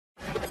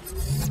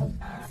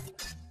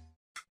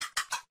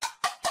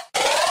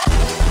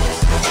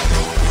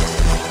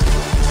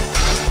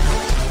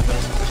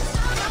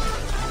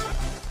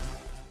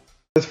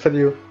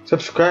video,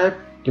 subscribe,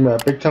 give me a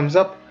big thumbs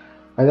up,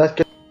 and let's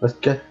get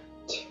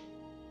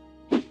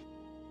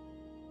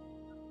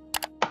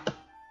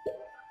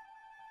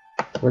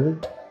ready.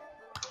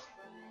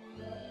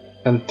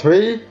 And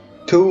 3,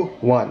 2,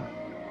 1.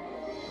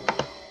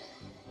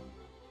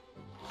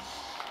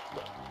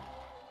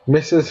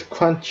 Mrs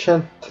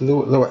Cratchit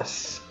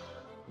Lois.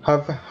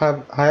 I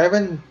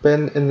haven't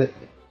been in the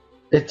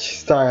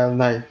itch-style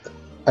night.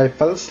 I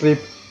fell asleep.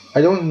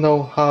 I don't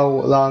know how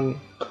long,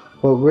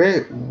 but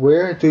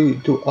where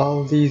do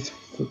all these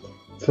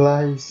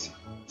fleas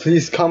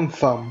come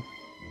from?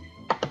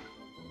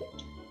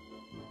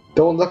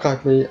 Don't look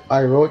at me.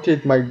 I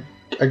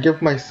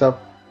give myself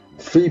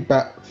flea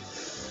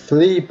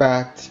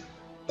bats.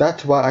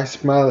 That's why I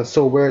smell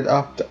so weird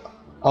after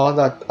all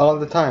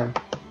the time.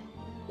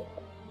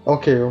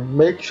 Okay,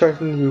 make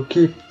certain you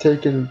keep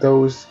taking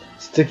those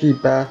sticky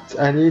baths.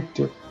 I need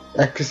to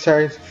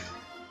exercise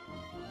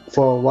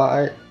for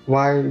why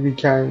we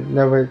can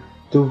never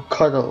do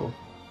cuddle.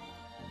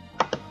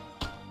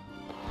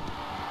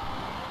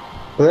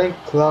 Blink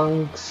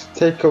lungs,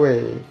 take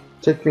me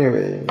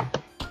away.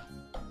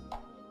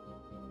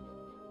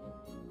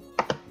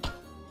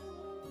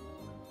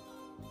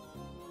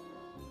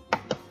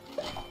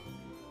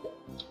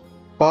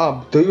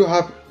 Bob, do you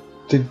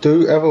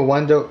ever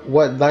wonder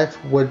what life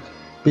would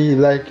be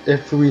like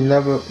if we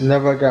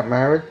never got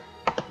married?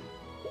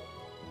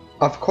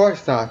 Of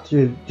course not.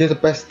 You're the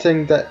best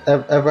thing that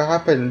ever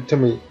happened to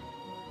me,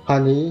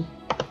 honey.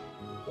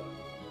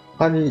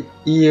 Honey,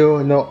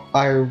 you know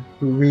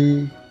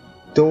we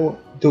don't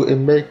do a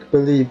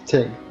make-believe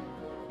thing,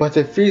 but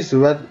it feels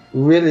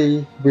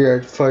really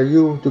weird for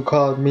you to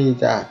call me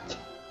that.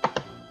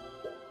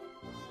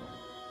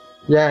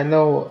 Yeah,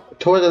 no,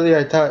 totally.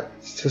 I thought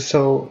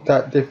so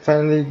that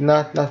definitely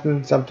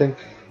nothing something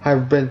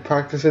I've been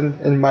practicing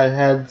in my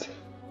head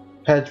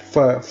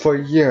for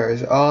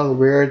years, all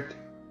weird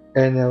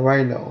and a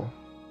rhino.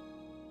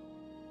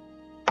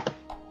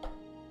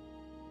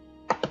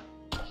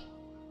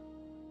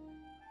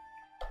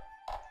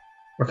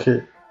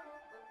 Okay,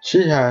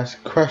 she has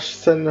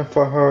question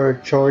for her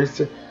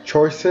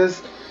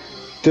choices.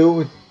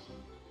 Do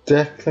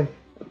decent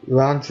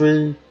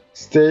laundry,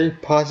 stay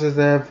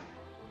positive,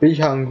 be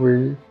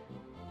hungry,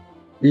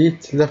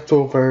 eat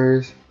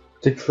leftovers,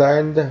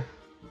 declined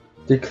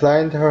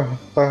her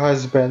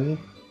husband.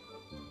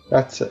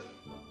 That's it.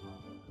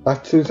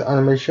 Let's choose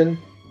animation.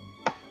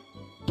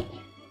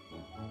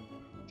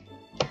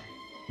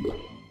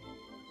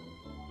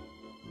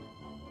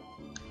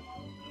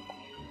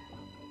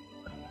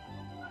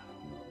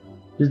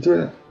 He's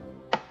doing it.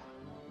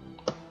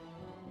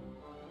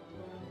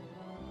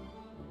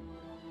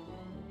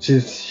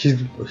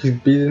 He's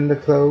beating the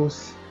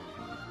clothes.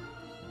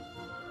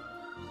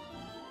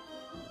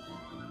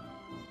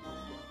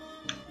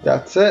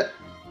 That's it.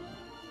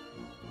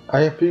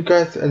 I hope you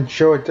guys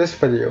enjoyed this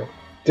video.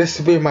 This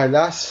will be my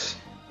last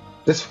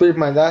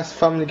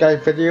Family Guy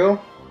video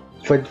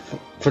for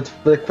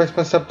the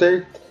Christmas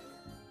update.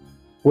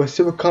 We'll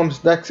see what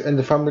comes next in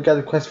the Family Guy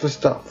request for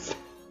stuff.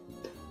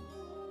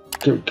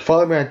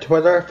 Follow me on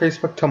Twitter,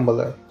 Facebook,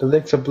 Tumblr. The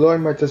links are below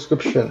in my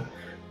description.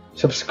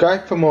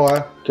 Subscribe for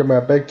more, give me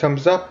a big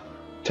thumbs up,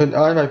 turn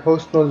on my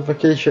post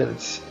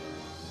notifications.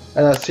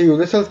 And I'll see you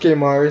little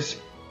gamers.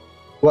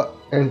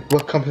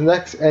 What comes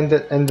next and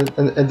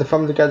the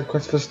Family Guy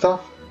request for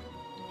stuff.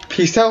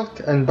 Peace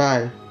out and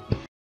bye.